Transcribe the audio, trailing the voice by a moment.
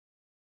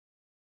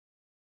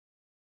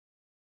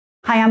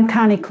Hi, I'm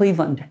Connie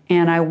Cleveland,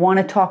 and I want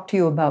to talk to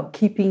you about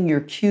keeping your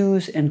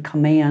cues and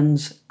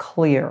commands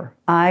clear.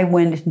 I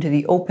went into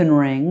the open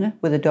ring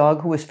with a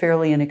dog who was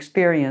fairly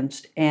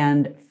inexperienced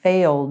and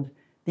failed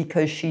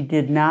because she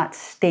did not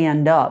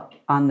stand up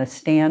on the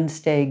stand,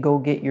 stay, go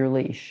get your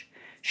leash.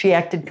 She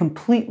acted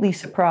completely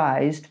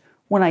surprised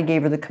when I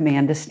gave her the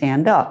command to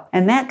stand up.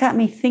 And that got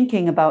me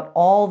thinking about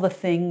all the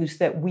things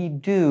that we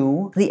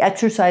do, the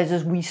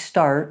exercises we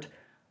start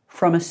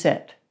from a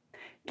sit.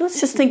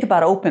 Let's just think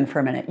about open for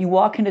a minute. You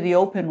walk into the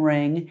open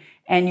ring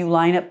and you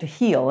line up to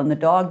heel, and the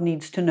dog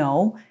needs to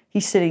know,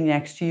 he's sitting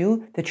next to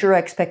you, that your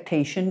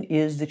expectation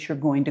is that you're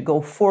going to go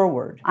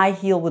forward. I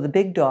heel with a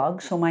big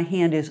dog, so my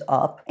hand is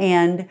up,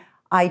 and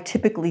I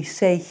typically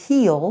say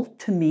heel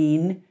to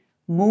mean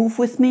move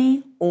with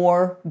me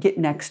or get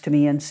next to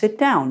me and sit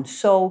down.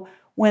 So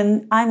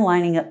when I'm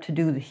lining up to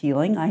do the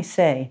heeling, I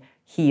say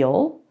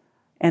heel,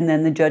 and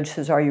then the judge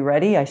says, "Are you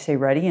ready?" I say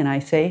ready, and I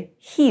say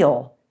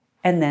heel,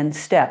 and then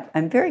step.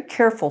 I'm very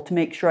careful to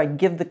make sure I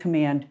give the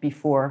command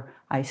before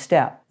I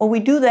step. Well, we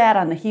do that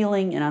on the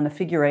heeling and on the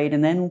figure eight,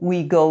 and then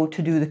we go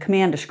to do the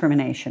command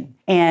discrimination.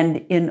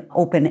 And in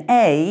open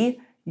A,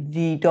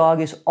 the dog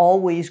is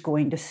always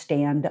going to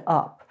stand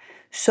up.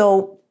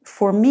 So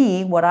for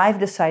me, what I've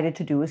decided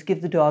to do is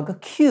give the dog a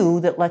cue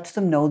that lets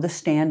them know the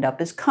stand up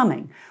is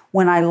coming.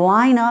 When I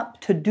line up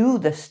to do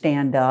the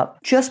stand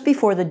up, just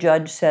before the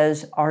judge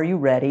says, "Are you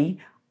ready?"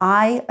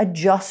 I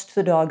adjust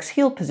the dog's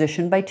heel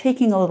position by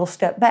taking a little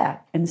step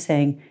back and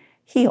saying,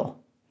 heel.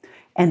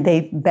 And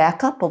they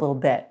back up a little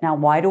bit. Now,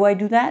 why do I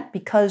do that?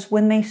 Because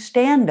when they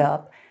stand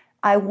up,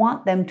 I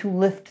want them to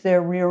lift their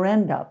rear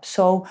end up.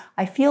 So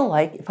I feel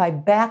like if I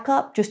back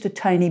up just a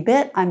tiny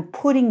bit, I'm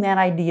putting that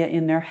idea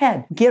in their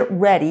head. Get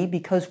ready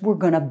because we're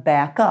going to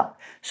back up.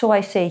 So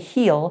I say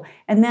heel,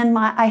 and then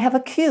I have a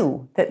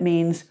cue that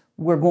means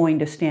we're going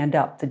to stand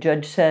up. The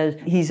judge says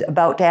he's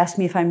about to ask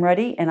me if I'm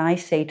ready, and I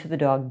say to the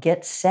dog,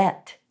 get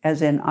set,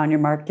 as in on your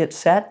mark, get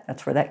set.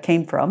 That's where that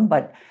came from,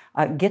 but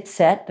get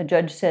set. The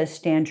judge says,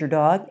 stand your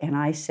dog, and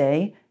I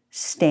say,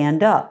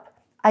 stand up.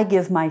 I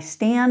give my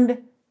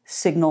stand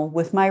signal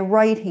with my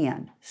right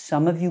hand.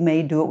 Some of you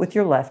may do it with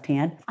your left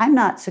hand. I'm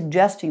not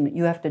suggesting that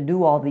you have to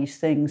do all these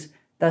things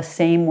the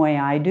same way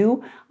I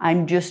do.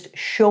 I'm just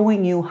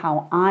showing you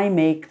how I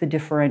make the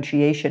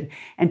differentiation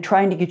and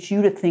trying to get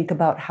you to think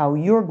about how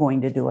you're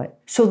going to do it.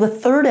 So the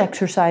third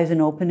exercise in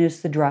open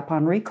is the drop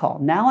on recall.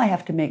 Now I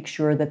have to make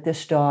sure that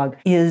this dog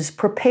is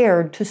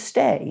prepared to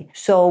stay.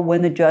 So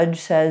when the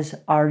judge says,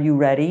 "Are you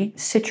ready?"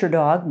 Sit your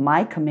dog.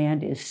 My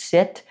command is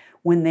sit.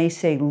 When they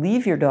say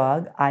leave your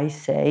dog, I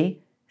say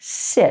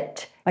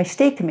sit. My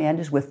stay command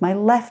is with my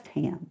left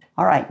hand.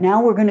 All right,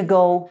 now we're going to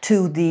go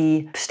to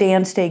the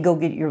stand, stay, go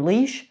get your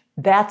leash.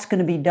 That's going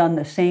to be done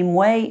the same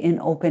way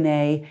in open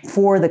A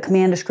for the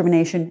command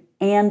discrimination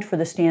and for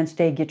the stand,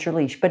 stay, get your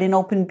leash. But in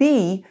open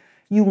B,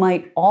 you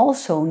might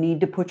also need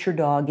to put your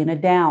dog in a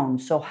down.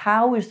 So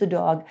how is the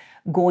dog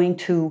going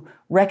to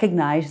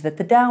recognize that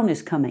the down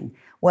is coming?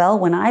 Well,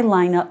 when I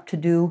line up to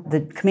do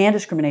the command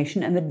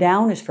discrimination and the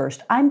down is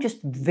first, I'm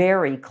just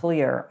very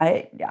clear.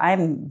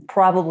 I'm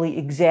probably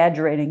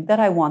exaggerating that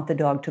I want the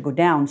dog to go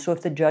down. So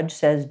if the judge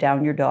says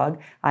down your dog,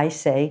 I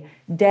say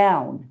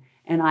down.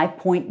 And I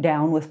point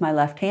down with my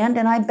left hand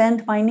and I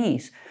bend my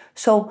knees.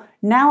 So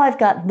now I've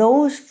got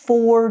those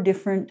four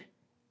different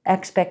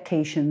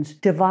expectations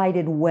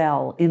divided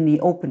well in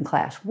the open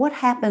class. What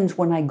happens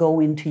when I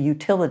go into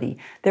utility?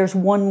 There's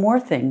one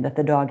more thing that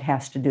the dog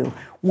has to do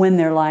when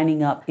they're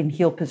lining up in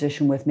heel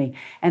position with me,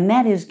 and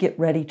that is get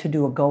ready to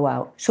do a go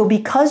out. So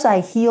because I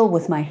heel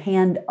with my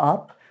hand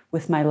up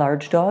with my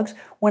large dogs,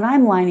 when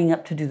I'm lining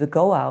up to do the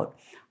go out,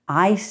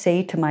 I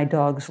say to my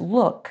dogs,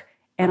 look,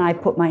 and I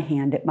put my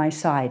hand at my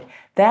side.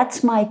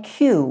 That's my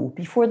cue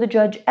before the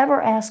judge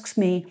ever asks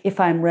me if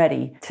I'm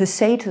ready to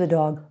say to the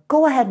dog,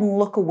 go ahead and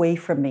look away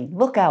from me.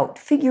 Look out.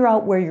 Figure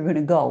out where you're going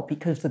to go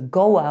because the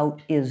go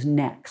out is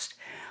next.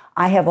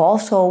 I have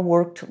also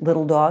worked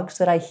little dogs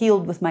that I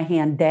heeled with my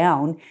hand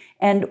down,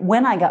 and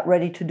when I got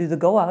ready to do the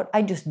go out,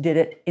 I just did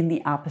it in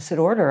the opposite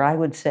order. I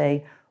would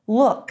say,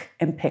 look,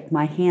 and pick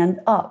my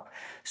hand up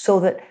so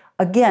that,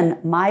 again,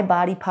 my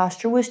body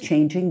posture was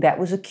changing. That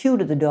was a cue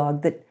to the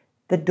dog that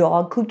the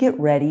dog could get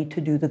ready to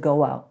do the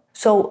go out.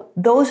 So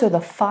those are the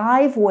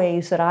 5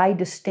 ways that I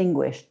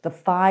distinguished the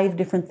 5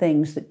 different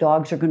things that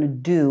dogs are going to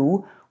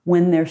do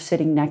when they're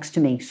sitting next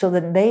to me so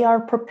that they are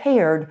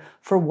prepared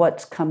for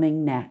what's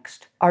coming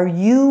next. Are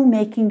you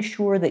making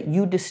sure that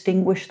you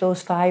distinguish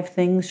those 5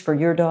 things for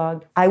your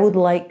dog? I would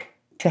like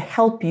to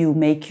help you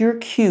make your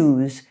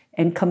cues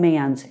and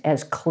commands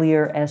as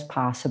clear as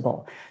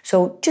possible.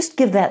 So just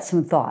give that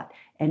some thought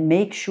and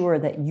make sure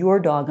that your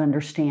dog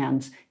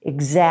understands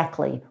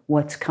exactly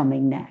what's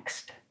coming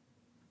next.